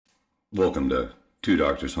Welcome to Two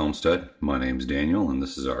Doctors Homestead. My name's Daniel, and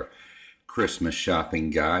this is our Christmas shopping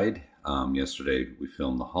guide. Yesterday we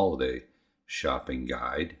filmed the holiday shopping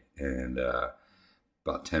guide, and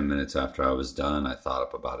about 10 minutes after I was done, I thought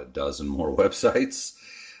up about a dozen more websites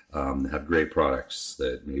that have great products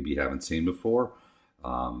that maybe you haven't seen before.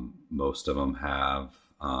 Most of them have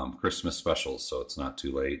Christmas specials, so it's not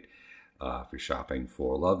too late. If you're shopping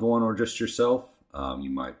for a loved one or just yourself, you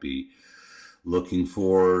might be looking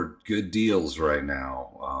for good deals right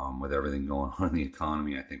now. With everything going on in the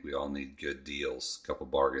economy, I think we all need good deals, a couple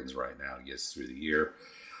bargains right now to get us through the year.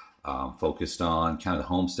 Focused on kind of the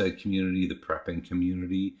homestead community, the prepping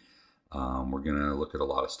community. We're going to look at a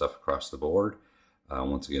lot of stuff across the board.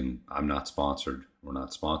 Once again, I'm not sponsored. We're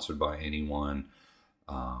not sponsored by anyone,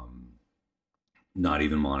 not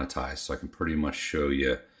even monetized. So I can pretty much show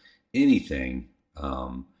you anything.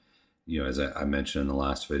 As I mentioned in the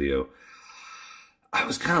last video, I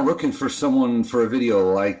was kind of looking for someone for a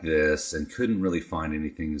video like this and couldn't really find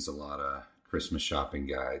anything. There's a lot of Christmas shopping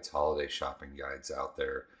guides, holiday shopping guides out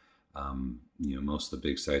there. Most of the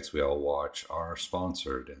big sites we all watch are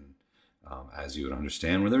sponsored, and as you would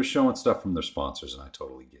understand, where they're showing stuff from their sponsors, and I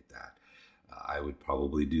totally get that. I would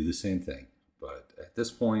probably do the same thing, but at this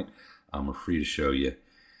point, we're free to show you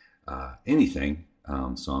anything.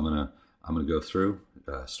 So I'm gonna go through.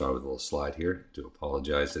 Start with a little slide here. Do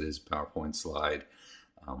apologize, it is a PowerPoint slide.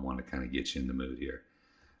 I want to kind of get you in the mood here.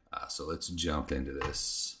 So let's jump into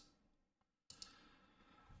this.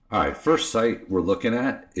 All right, first site we're looking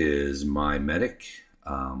at is My Medic.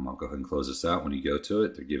 I'll go ahead and close this out. When you go to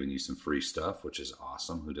it, they're giving you some free stuff, which is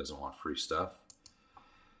awesome. Who doesn't want free stuff?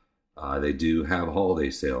 They do have a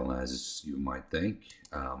holiday sale, and as you might think,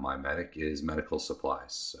 My Medic is medical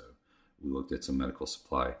supplies. So we looked at some medical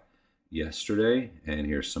supply yesterday, and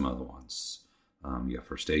here's some other ones. You got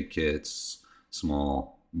first aid kits,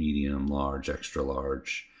 small, medium, large, extra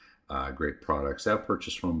large, great products I've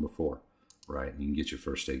purchased from them before, right? And you can get your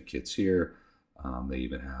first aid kits here. They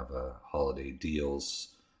even have holiday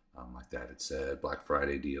deals, like that it said, Black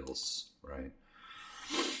Friday deals, right?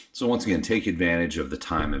 So once again, take advantage of the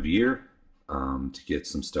time of year to get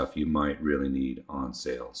some stuff you might really need on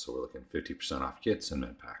sale. So we're looking at 50% off kits and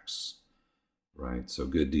med packs, right? So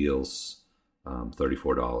good deals, $34,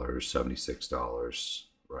 $76,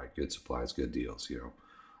 right? Good supplies, good deals.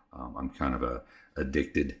 I'm kind of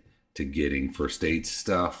addicted to getting first aid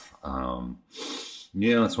stuff.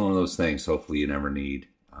 It's one of those things. Hopefully you never need,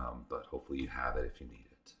 but hopefully you have it if you need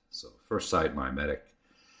it. So first site, My Medic.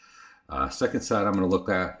 Second site I'm going to look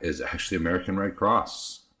at is actually American Red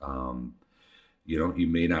Cross. You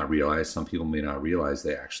may not realize, some people may not realize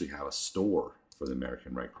they actually have a store for the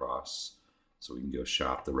American Red Cross. So we can go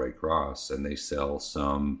shop the Red Cross, and they sell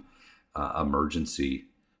some emergency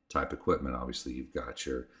type equipment. Obviously, you've got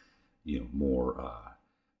your, more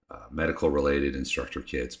medical related instructor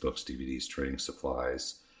kits, books, DVDs, training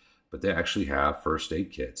supplies, but they actually have first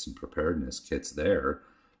aid kits and preparedness kits there,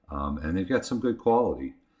 and they've got some good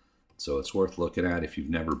quality. So it's worth looking at if you've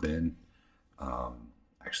never been.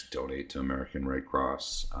 Actually, donate to American Red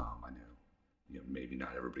Cross. I know, maybe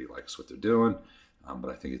not everybody likes what they're doing,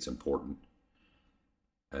 but I think it's important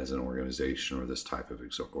as an organization, or this type of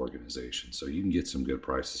organization. So you can get some good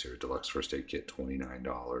prices here. Deluxe first aid kit,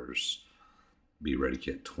 $29. Be Ready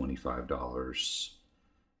kit, $25.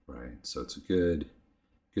 Right? So it's a good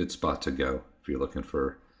spot to go if you're looking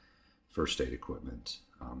for first aid equipment.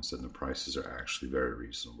 So the prices are actually very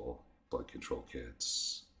reasonable. Blood control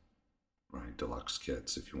kits, right? Deluxe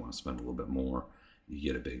kits. If you want to spend a little bit more, you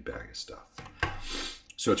get a big bag of stuff.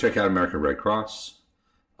 So check out American Red Cross.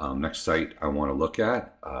 Next site I want to look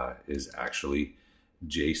at is actually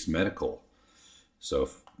Jace Medical. So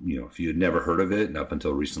if you had never heard of it, and up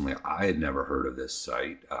until recently I had never heard of this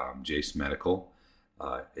site, Jace Medical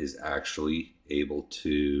is actually able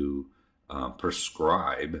to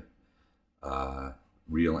prescribe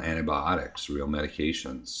real antibiotics, real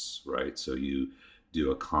medications, right? So you do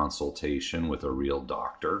a consultation with a real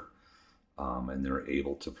doctor, and they're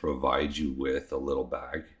able to provide you with a little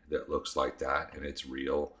bag that looks like that, and it's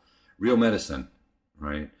real medicine,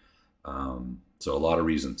 right? So a lot of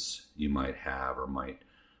reasons you might have or might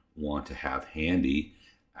want to have handy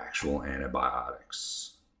actual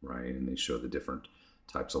antibiotics, right? And they show the different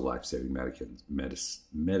types of life-saving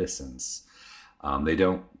medicines. They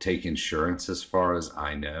don't take insurance as far as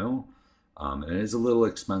I know, and it is a little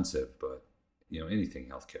expensive, but anything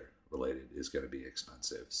healthcare related is going to be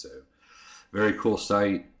expensive. So very cool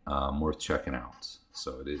site, worth checking out.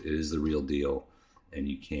 So it is the real deal, and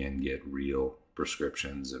you can get real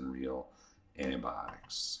prescriptions and real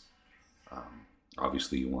antibiotics.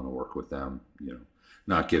 Obviously you want to work with them,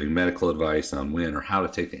 not giving medical advice on when or how to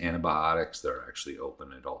take the antibiotics. They're actually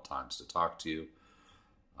open at all times to talk to you.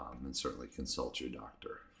 And certainly consult your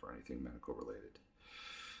doctor for anything medical related.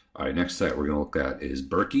 All right, next site we're going to look at is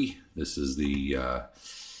Berkey. This is the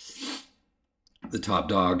top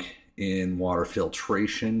dog in water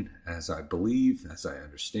filtration, as I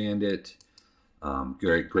understand it.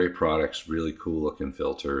 Great products, really cool looking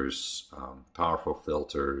filters, powerful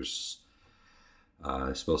filters.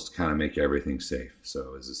 It's supposed to kind of make everything safe.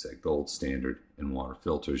 So as I said, gold standard in water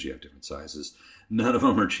filters. You have different sizes. None of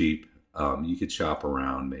them are cheap. You could shop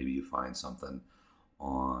around. Maybe you find something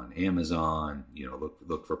on Amazon.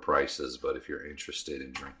 Look for prices. But if you're interested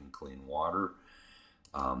in drinking clean water,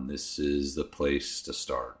 this is the place to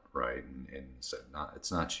start, right? And so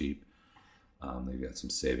it's not cheap. They've got some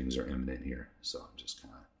savings are imminent here. So I'm just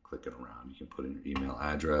kind of clicking around. You can put in your email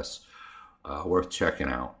address. Worth checking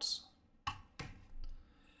out.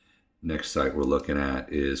 Next site we're looking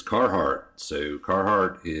at is Carhartt. So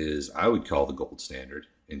Carhartt is, I would call, the gold standard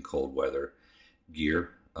in cold weather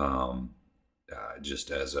gear. Just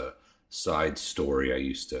as a side story, I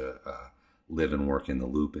used to live and work in the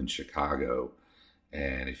Loop in Chicago.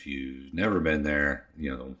 And if you've never been there,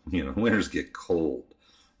 winters get cold.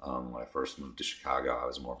 When I first moved to Chicago, I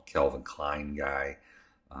was more of a Calvin Klein guy.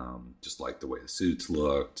 Just liked the way the suits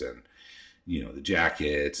looked and the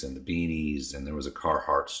jackets and the beanies, and there was a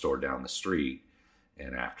Carhartt store down the street.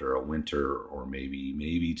 And after a winter or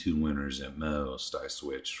maybe 2 winters at most, I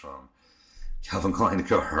switched from Calvin Klein to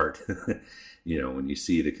Carhartt. When you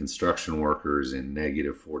see the construction workers in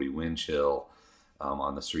 -40 wind chill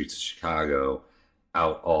on the streets of Chicago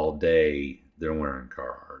out all day, they're wearing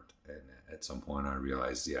Carhartt. And at some point I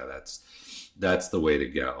realized, that's the way to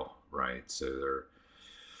go, right? So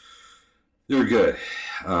they're good.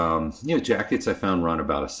 Jackets I found run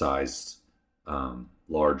about a size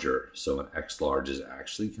larger. So an X large is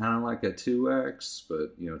actually kind of like a 2X,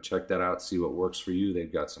 but check that out, see what works for you.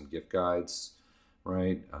 They've got some gift guides,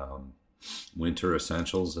 right? Winter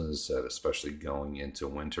essentials, as I said, especially going into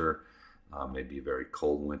winter, maybe a very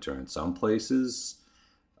cold winter in some places.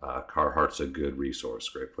 Carhartt's a good resource,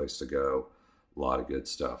 great place to go. A lot of good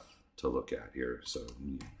stuff to look at here. So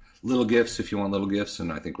little gifts if you want little gifts,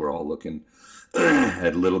 and I think we're all looking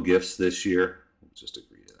at little gifts this year. We'll just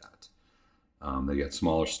agree to that. They got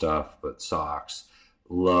smaller stuff, but socks.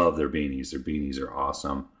 Love their beanies. Their beanies are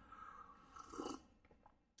awesome.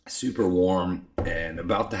 Super warm and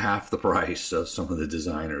about half the price of some of the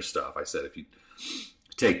designer stuff. I said if you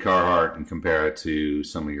take Carhartt and compare it to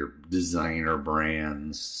some of your designer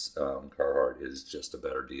brands, Carhartt is just a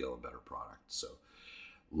better deal, a better product. So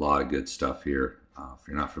a lot of good stuff here. If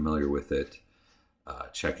you're not familiar with it,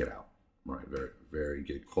 check it out. Right, very, very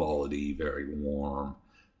good quality, very warm,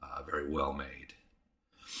 very well made.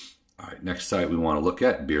 All right, next site we want to look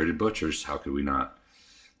at, Bearded Butchers. How could we not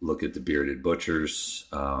look at the Bearded Butchers?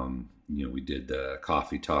 We did the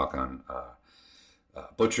coffee talk on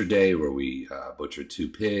Butcher Day where we butchered 2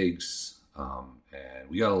 pigs, and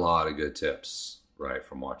we got a lot of good tips, right,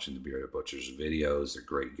 from watching the Bearded Butchers videos. They're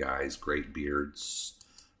great guys, great beards,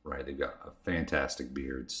 right? They've got fantastic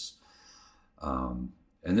beards.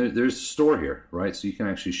 And there's a store here, right? So you can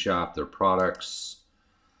actually shop their products.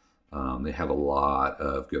 They have a lot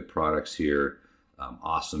of good products here.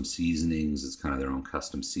 Awesome seasonings. It's kind of their own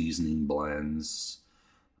custom seasoning blends.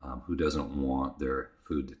 Who doesn't want their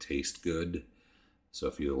food to taste good? So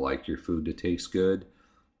if you like your food to taste good,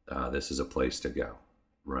 this is a place to go,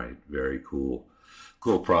 right? Very cool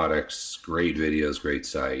products, great videos, great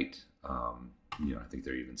site. I think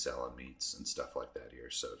they're even selling meats and stuff like that here.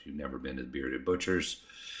 So if you've never been to the Bearded Butchers,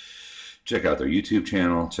 check out their YouTube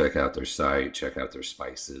channel, check out their site, check out their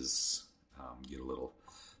spices, get a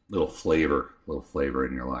little flavor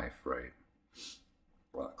in your life, right?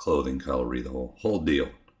 Clothing, cutlery, the whole deal.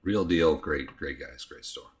 Real deal, great guys, great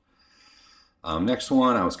store. Next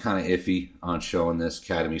one, I was kind of iffy on showing this,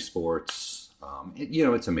 Academy Sports.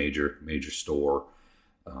 It's a major store.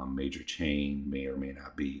 Major chain, may or may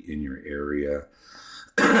not be in your area,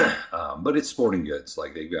 but it's sporting goods.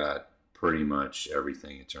 Like they've got pretty much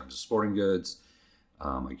everything in terms of sporting goods.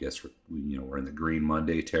 I guess we're in the Green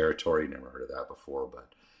Monday territory. Never heard of that before,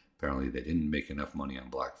 but apparently they didn't make enough money on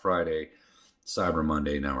Black Friday, Cyber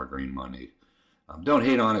Monday. Now we're Green Monday. Don't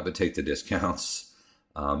hate on it, but take the discounts.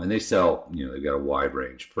 And they sell. They've got a wide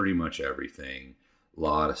range, pretty much everything. A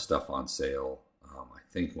lot of stuff on sale.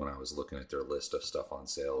 I think when I was looking at their list of stuff on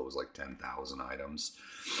sale, it was like 10,000 items.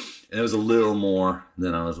 And it was a little more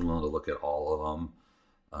than I was willing to look at all of them.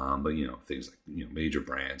 But, things like, major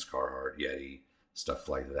brands, Carhartt, Yeti, stuff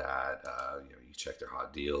like that. You check their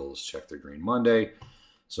hot deals, check their Green Monday.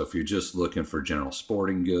 So if you're just looking for general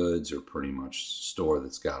sporting goods or pretty much a store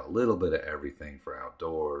that's got a little bit of everything for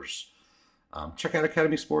outdoors, check out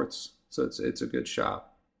Academy Sports. So it's a good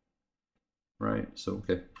shop, right? So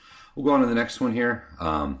okay, we'll go on to the next one here.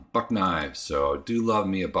 Buck knives. So do love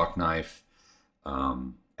me a buck knife.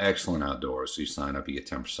 Excellent outdoors. So you sign up, you get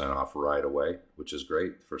 10% off right away, which is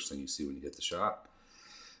great. First thing you see when you hit the shop.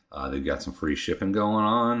 They've got some free shipping going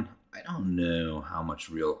on. I don't know how much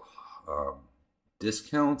real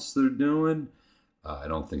discounts they're doing. I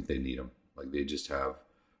don't think they need them. Like they just have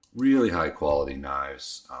really high quality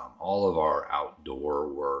knives. All of our outdoor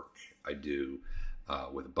work I do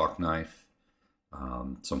with a buck knife,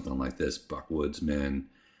 something like this, Buck Woodsman.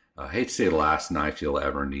 I hate to say the last knife you'll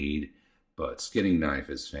ever need, but skinning knife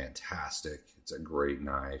is fantastic. It's a great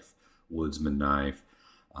knife, woodsman knife.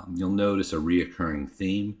 You'll notice a reoccurring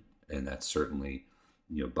theme, and that's certainly,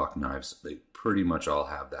 buck knives. They pretty much all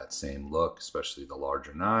have that same look, especially the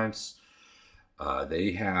larger knives.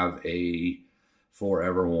 They have a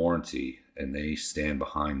forever warranty, and they stand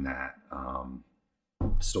behind that.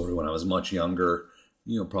 Story when I was much younger,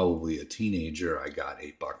 probably a teenager, I got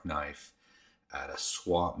a buck knife at a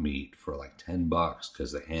swap meet for like $10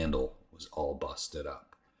 because the handle was all busted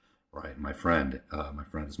up. Right, my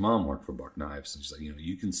friend's mom worked for Buck Knives, and she's like,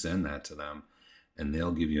 you can send that to them, and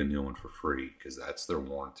they'll give you a new one for free because that's their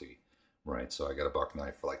warranty, right? So I got a buck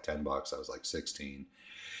knife for like $10. I was like 16.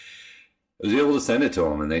 I was able to send it to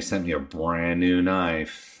them, and they sent me a brand new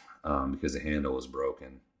knife because the handle was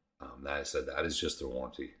broken. That said, that is just their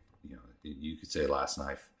warranty. You could say last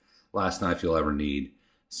knife you'll ever need,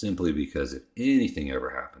 simply because if anything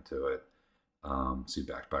ever happened to it, see,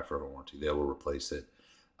 backed by forever warranty, they will replace it.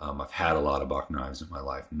 I've had a lot of buck knives in my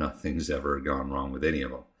life. Nothing's ever gone wrong with any of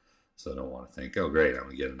them. So I don't want to think, oh, great, I'm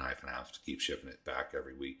going to get a knife and I have to keep shipping it back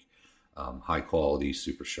every week. High quality,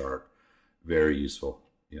 super sharp, very useful.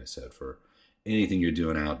 I said, for anything you're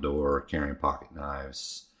doing outdoor, carrying pocket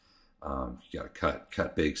knives, you got to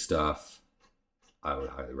cut big stuff. I would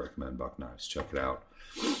highly recommend Buck Knives. Check it out.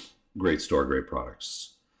 Great store, great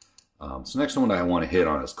products. So next one I want to hit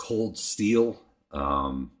on is Cold Steel.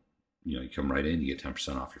 You come right in, you get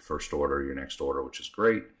 10% off your first order, your next order, which is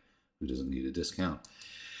great. Who doesn't need a discount?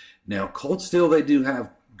 Now, Cold Steel, they do have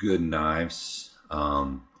good knives.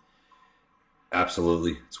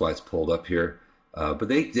 Absolutely. That's why it's pulled up here. But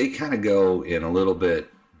they kind of go in a little bit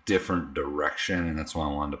different direction, and that's why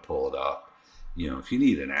I wanted to pull it up. If you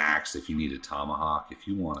need an axe, if you need a tomahawk, if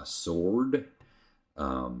you want a sword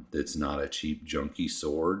that's not a cheap, junky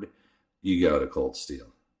sword, you go to Cold Steel,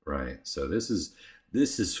 right? So this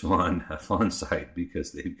is fun, a fun site,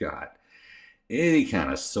 because they've got any kind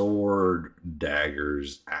of sword,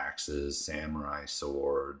 daggers, axes, samurai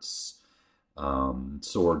swords,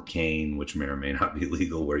 sword cane, which may or may not be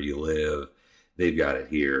legal where you live. They've got it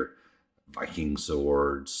here. Viking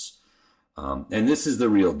swords. And this is the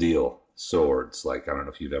real deal swords. Like, I don't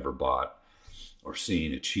know if you've ever bought or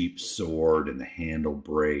seen a cheap sword and the handle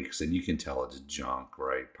breaks, and you can tell it's junk,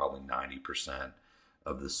 right? Probably 90%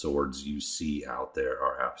 of the swords you see out there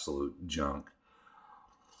are absolute junk,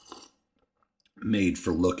 made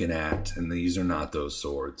for looking at, and these are not those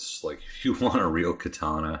swords. Like, if you want a real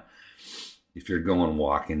katana, if you're going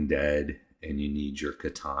Walking Dead and you need your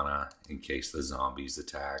katana in case the zombies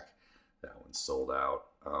attack, that one's sold out.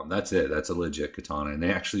 That's it. That's a legit katana, and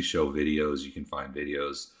they actually show videos. You can find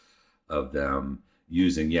videos of them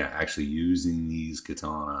using these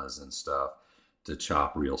katanas and stuff to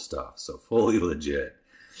chop real stuff. So fully legit.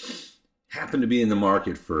 Happened to be in the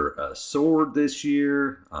market for a sword this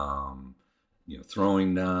year.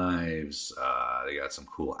 Throwing knives. They got some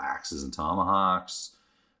cool axes and tomahawks.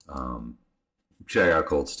 Check out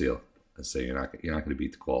Cold Steel. I say you're not going to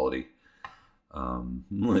beat the quality.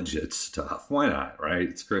 Legit stuff. Why not, right?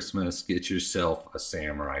 It's Christmas. Get yourself a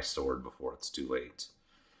samurai sword before it's too late,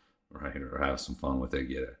 right? Or have some fun with it.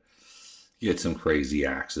 Get some crazy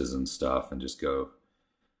axes and stuff, and just go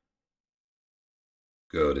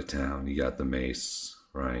to town. You got the mace,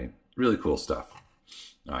 right? Really cool stuff.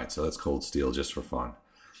 All right, so that's Cold Steel just for fun.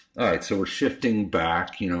 All right, so we're shifting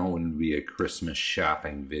back. Wouldn't be a Christmas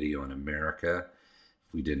shopping video in America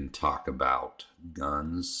if we didn't talk about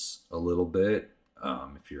guns a little bit.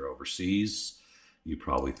 If you're overseas, you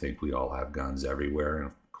probably think we all have guns everywhere, and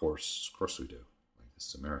of course we do. Like, this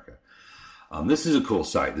is America. This is a cool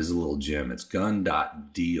site. This is a little gem. It's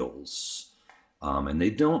gun.deals. And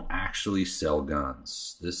they don't actually sell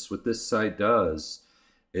guns. What this site does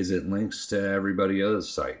is it links to everybody else's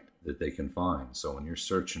site that they can find. So when you're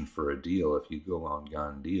searching for a deal, if you go on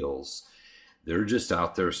Gun Deals, they're just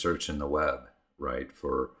out there searching the web, right,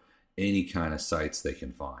 for any kind of sites they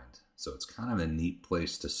can find. So it's kind of a neat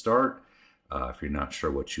place to start if you're not sure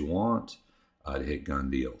what you want to hit gun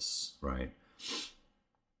deals, right?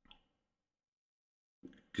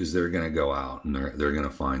 Because they're going to go out and they're going to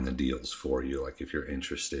find the deals for you. Like if you're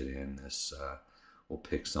interested in this, we'll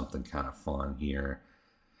pick something kind of fun here.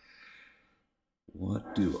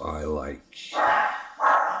 What do I like?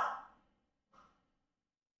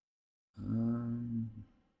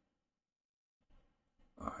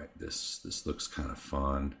 All right, this looks kind of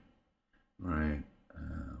fun, right?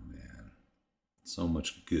 Oh man, so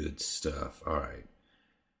much good stuff. All right,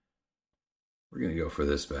 we're gonna go for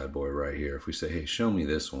this bad boy right here. If we say, hey, show me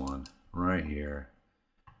this one right here,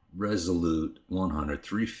 Resolute 100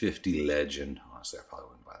 350 Legend. Honestly, I probably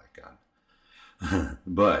wouldn't buy that gun,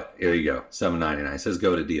 but here you go, $7.99. It says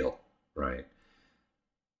go to deal, right?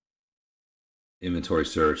 Inventory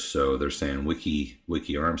search, so they're saying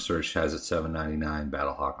Wiki Arms Search has it $7.99,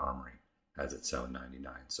 Battlehawk Armory has it $7.99.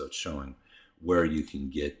 So it's showing where you can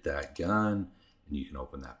get that gun, and you can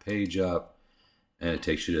open that page up, and it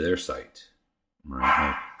takes you to their site.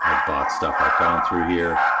 Right? I've bought stuff I found through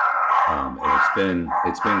here, and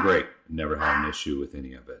it's been great. Never had an issue with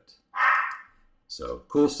any of it. So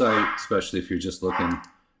cool site, especially if you're just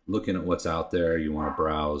looking at what's out there. You want to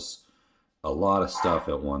browse a lot of stuff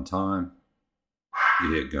at one time.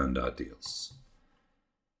 You hit gun.deals.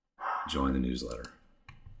 Join the newsletter.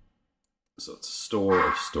 So it's a store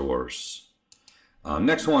of stores.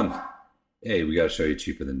 Next one. Hey, we got to show you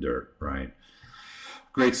Cheaper Than Dirt, right?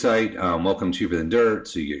 Great site. Welcome to Cheaper Than Dirt.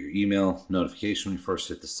 So you get your email notification when you first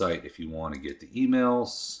hit the site. If you want to get the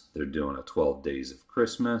emails, they're doing a 12 Days of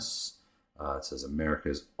Christmas. It says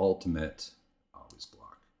America's Ultimate. Always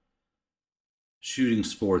block. Shooting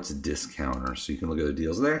sports discounter, so you can look at the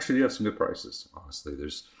deals. They actually do have some good prices. Honestly,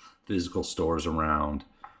 there's physical stores around,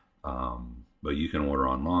 but you can order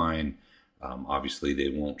online. Obviously, they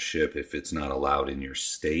won't ship if it's not allowed in your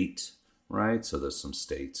state, right? So there's some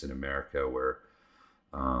states in America where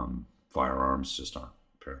firearms just aren't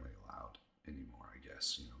apparently allowed anymore. I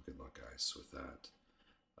guess good luck, guys, with that.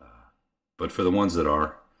 But for the ones that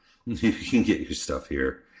are, you can get your stuff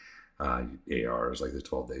here. ARs like the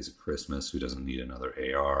 12 Days of Christmas. Who doesn't need another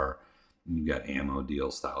AR? You got ammo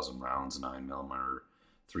deals, 1,000 rounds, 9mm,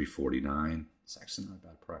 $349. It's actually not a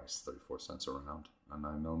bad price, 34 cents a round on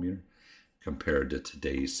 9mm, compared to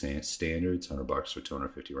today's standards, $100 for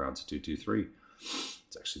 250 rounds of 223.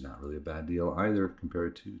 It's actually not really a bad deal either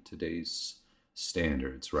compared to today's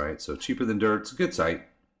standards, right? So Cheaper Than Dirt, it's a good site.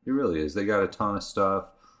 It really is. They got a ton of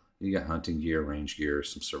stuff. You got hunting gear, range gear,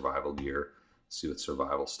 some survival gear. See what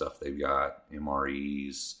survival stuff they've got.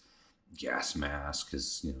 MREs, gas mask,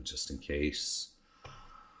 is just in case.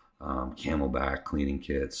 Camelback cleaning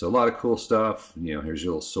kits. So a lot of cool stuff. Here's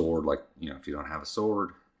your little sword. Like if you don't have a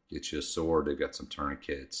sword, get you a sword. They've got some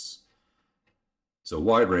tourniquets. So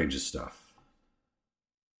wide range of stuff.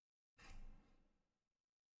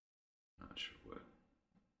 Not sure what.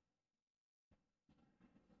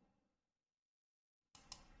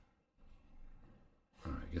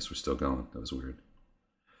 All right, I guess we're still going. That was weird.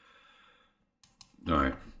 All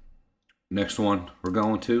right. Next one we're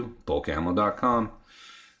going to bulkammo.com.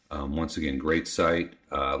 Once again, great site.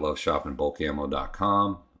 I love shopping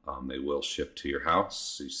bulkammo.com. They will ship to your house.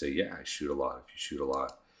 So you say, yeah, I shoot a lot. If you shoot a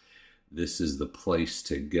lot, this is the place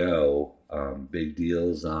to go. Big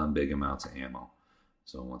deals on big amounts of ammo.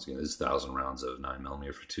 So once again, this is 1,000 rounds of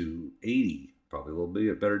 9mm for $280. Probably a little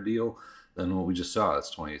bit better deal than what we just saw. It's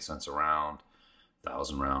 28 cents a round.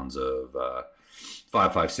 1,000 rounds of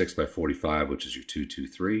 5.56 by 45, which is your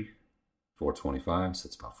 223, 425. So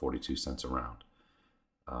it's about 42 cents a round.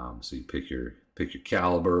 So you pick your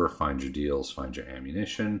caliber, find your deals, find your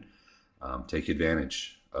ammunition, take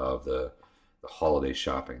advantage of the holiday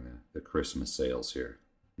shopping, the Christmas sales here.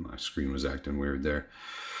 My screen was acting weird there.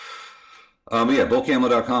 But yeah,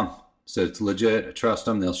 bulkammo.com. So it's legit. I trust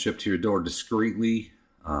them. They'll ship to your door discreetly.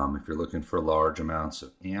 If you're looking for large amounts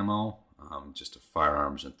of ammo, just a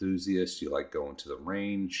firearms enthusiast, you like going to the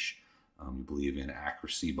range, you believe in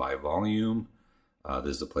accuracy by volume,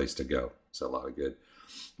 this is the place to go. So a lot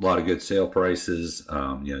of good sale prices.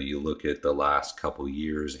 You look at the last couple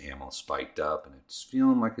years, ammo spiked up, and it's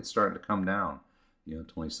feeling like it's starting to come down.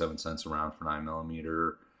 27 cents a round for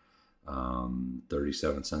 9mm,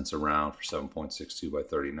 37 cents a round for 7.62 by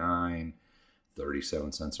 39,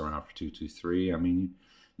 37 cents a round for 223. I mean,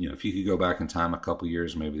 if you could go back in time a couple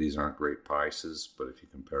years, maybe these aren't great prices, but if you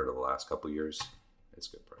compare to the last couple years, it's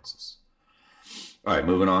good prices. All right,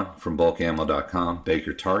 moving on from bulkammo.com.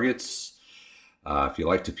 Baker targets. If you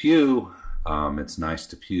like to pew, it's nice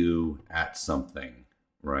to pew at something,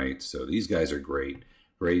 right? So these guys are great.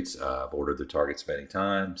 I've ordered their targets many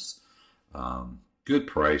times. Good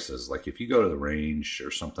prices. Like if you go to the range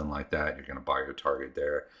or something like that, you're going to buy your target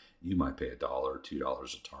there. You might pay $1 or $2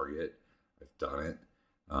 a target. I've done it.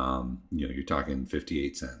 You're talking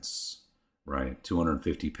 58 cents, right?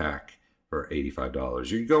 250 pack for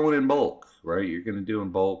 $85. You're going in bulk, right? You're going to do in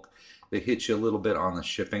bulk. They hit you a little bit on the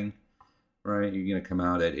shipping, right? You're going to come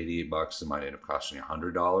out at 88 bucks. It might end up costing you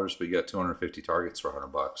 $100, but you got 250 targets for 100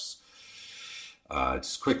 bucks.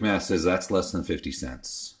 Just quick math says that's less than 50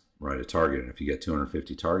 cents, right? A target. And if you get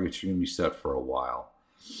 250 targets, you're going to be set for a while.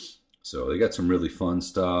 So they got some really fun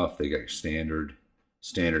stuff. They got your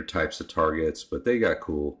standard types of targets, but they got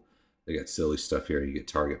silly stuff here. You get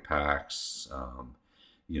target packs.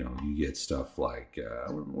 You get stuff like,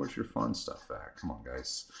 where's your fun stuff at? Come on,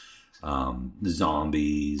 guys.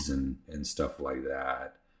 Zombies and stuff like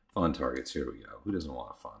that. Fun targets. Here we go. Who doesn't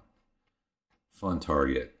want a fun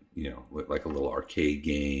target? Like a little arcade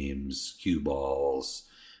games, cue balls,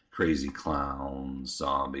 crazy clowns,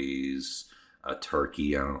 zombies, a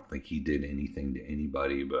turkey. I don't think he did anything to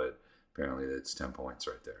anybody, but apparently that's 10 points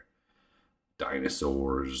right there.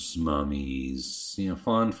 Dinosaurs, mummies,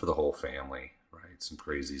 fun for the whole family, right? Some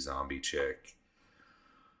crazy zombie chick,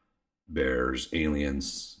 bears,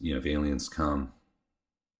 aliens. If aliens come,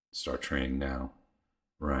 start training now,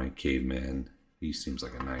 right? Caveman, he seems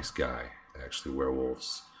like a nice guy. Actually,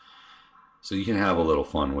 werewolves. So you can have a little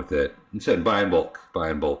fun with it. Instead, buy in bulk,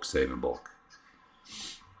 save in bulk.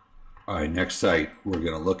 All right, next site we're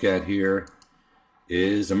going to look at here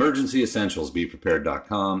is Emergency Essentials,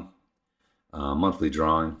 beprepared.com. Monthly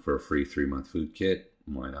drawing for a free 3-month food kit.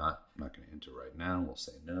 Why not? I'm not going to enter right now. We'll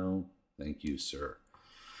say no. Thank you, sir.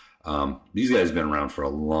 These guys have been around for a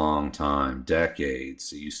long time,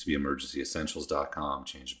 decades. It used to be emergencyessentials.com,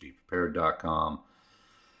 changed to beprepared.com.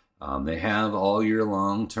 They have all your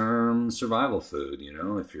long-term survival food.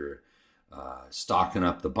 If you're stocking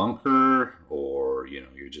up the bunker, or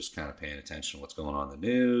you're just kind of paying attention to what's going on in the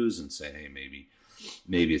news and saying, hey,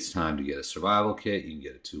 maybe it's time to get a survival kit. You can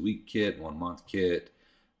get a 2-week kit, 1-month kit.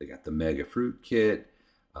 They got the mega fruit kit.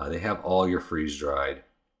 They have all your freeze-dried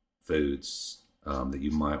foods that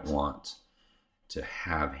you might want to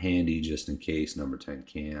have handy just in case. Number 10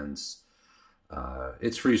 cans.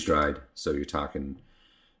 It's freeze-dried, so you're talking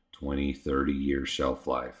 20, 30 year shelf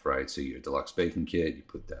life, right? So your deluxe baking kit, you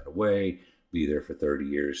put that away, be there for 30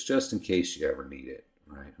 years just in case you ever need it,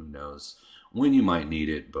 right? Who knows when you might need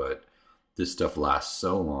it, but this stuff lasts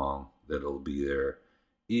so long that it'll be there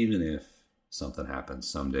even if something happens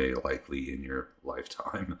someday, likely in your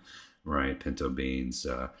lifetime, right? Pinto beans,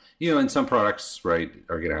 and some products, right,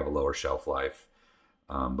 are going to have a lower shelf life.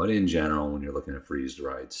 But in general, when you're looking at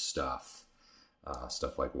freeze-dried stuff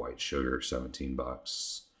like white sugar, 17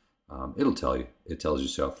 bucks, it'll tell you. It tells you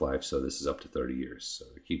shelf life, so this is up to 30 years. So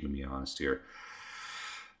they're keeping me honest here.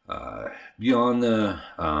 Beyond the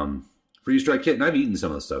freeze-dried kit, and I've eaten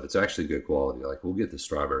some of the stuff. It's actually good quality. Like, we'll get the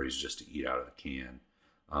strawberries just to eat out of the can.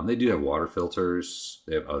 They do have water filters.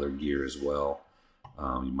 They have other gear as well.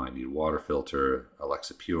 You might need a water filter.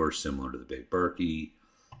 Alexa Pure, similar to the Big Berkey.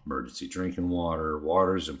 Emergency drinking water.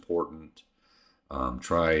 Water is important.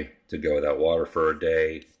 Try to go without water for a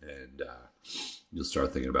day, and you'll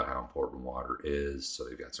start thinking about how important water is. So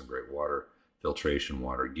they've got some great water filtration,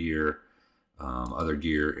 water gear. Other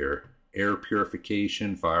gear, air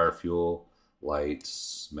purification, fire, fuel,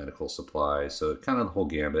 lights, medical supplies. So kind of the whole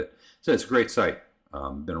gambit. So it's a great site.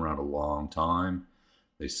 Been around a long time.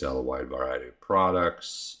 They sell a wide variety of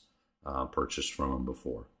products. Purchased from them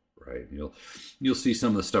before, right? You'll see some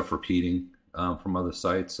of the stuff repeating from other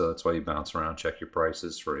sites. So that's why you bounce around, check your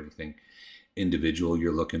prices for anything individual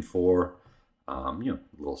you're looking for.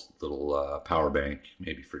 Little power bank,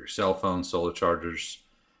 maybe for your cell phone, solar chargers,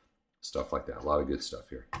 stuff like that. A lot of good stuff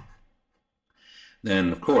here.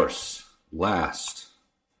 Then, of course, last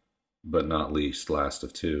but not least, last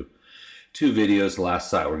of two videos. The last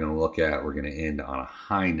site we're going to look at, we're going to end on a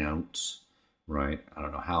high note, right? I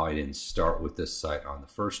don't know how I didn't start with this site on the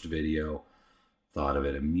first video. Thought of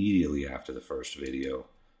it immediately after the first video.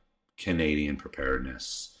 Canadian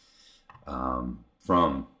preparedness,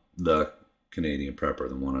 from the Canadian Prepper,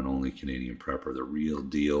 the one and only Canadian Prepper, the real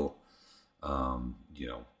deal.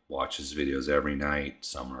 Watch his videos every night.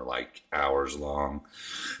 Some are like hours long.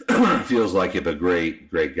 Feels like it, but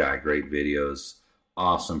great guy, great videos,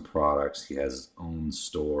 awesome products. He has his own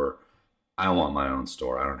store. I want my own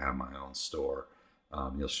store. I don't have my own store.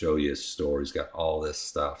 He'll show you his store. He's got all this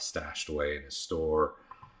stuff stashed away in his store.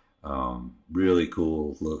 Really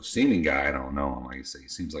cool seeming guy. I don't know him. Like I say, he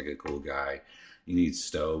seems like a cool guy. You need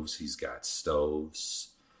stoves. He's got stoves.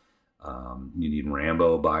 You need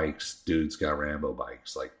Rambo bikes. Dude's got Rambo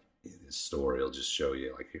bikes. Like in his store, he'll just show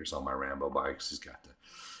you, like, here's all my Rambo bikes. He's got the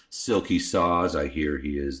Silky saws. I hear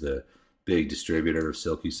he is the big distributor of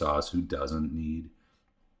Silky saws. Who doesn't need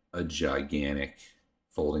a gigantic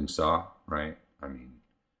folding saw, right? I mean,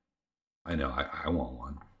 I know I want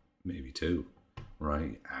one, maybe two,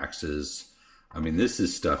 right? Axes. I mean, this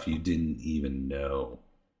is stuff you didn't even know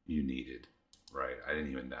you needed, right? I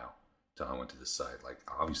didn't even know until I went to the site. Like,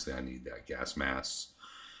 obviously, I need that gas mask,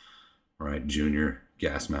 right? Junior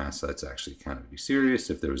gas mask. That's actually kind of to be serious.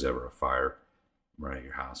 If there was ever a fire, right, at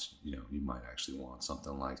your house, you know, you might actually want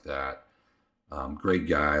something like that. Great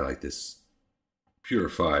guy, like this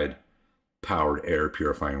purified, powered air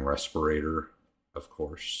purifying respirator, of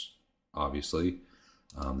course, obviously.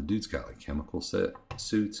 The dude's got like chemical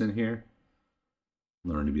suits in here.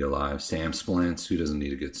 Learn to be alive. Sam splints. Who doesn't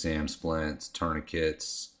need a good Sam splints?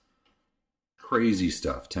 Tourniquets. Crazy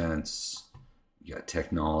stuff. Tents. You got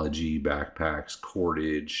technology, backpacks,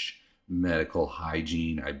 cordage, medical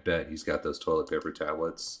hygiene. I bet he's got those toilet paper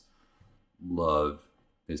tablets. Love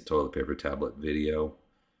his toilet paper tablet video.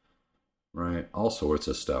 Right? All sorts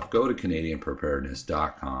of stuff. Go to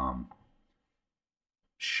CanadianPreparedness.com.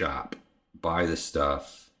 Shop. Buy the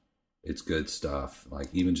stuff. It's good stuff. Like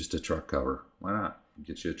even just a truck cover. Why not?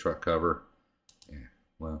 Get you a truck cover. Yeah,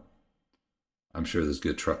 well, I'm sure there's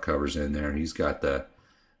good truck covers in there. He's got the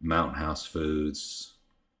Mountain House Foods,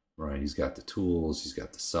 right? He's got the tools. He's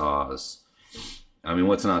got the saws. I mean,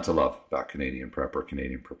 what's not to love about Canadian Prepper,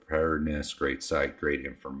 Canadian Preparedness? Great site, great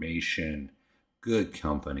information, good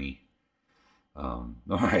company. All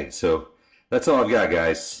right, so that's all I've got,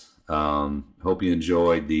 guys. Hope you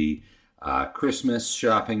enjoyed the Christmas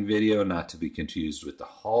shopping video, not to be confused with the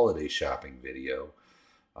holiday shopping video.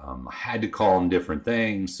 I had to call them different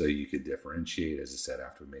things so you could differentiate. As I said,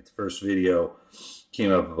 after we made the first video,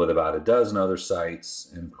 came up with about a dozen other sites,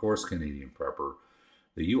 and of course Canadian Prepper,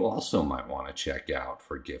 that you also might want to check out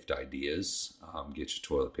for gift ideas. Get your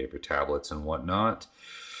toilet paper tablets and whatnot.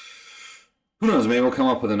 Who knows, maybe we'll come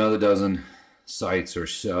up with another dozen sites or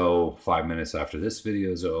so 5 minutes after this video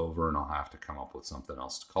is over, and I'll have to come up with something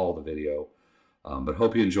else to call the video. But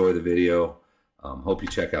hope you enjoy the video. Hope you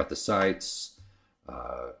check out the sites.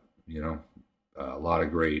 You know, a lot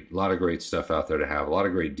of great stuff out there to have. A lot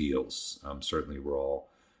of great deals. Certainly, we're all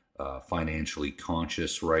financially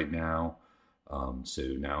conscious right now. So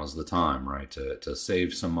now's the time, right, to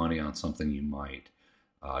save some money on something you might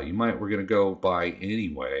we're going to go buy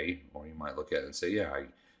anyway, or you might look at it and say, yeah,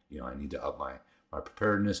 I need to up my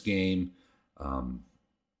preparedness game.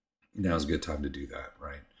 Now's a good time to do that,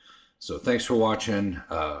 right? So thanks for watching.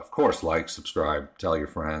 Of course, like, subscribe, tell your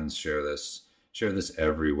friends, share this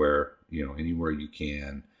everywhere, anywhere you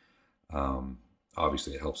can.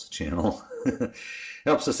 Obviously, it helps the channel,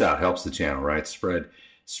 helps us out, helps the channel, right? Spread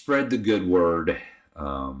the good word.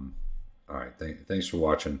 All right, thanks for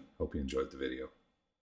watching. Hope you enjoyed the video.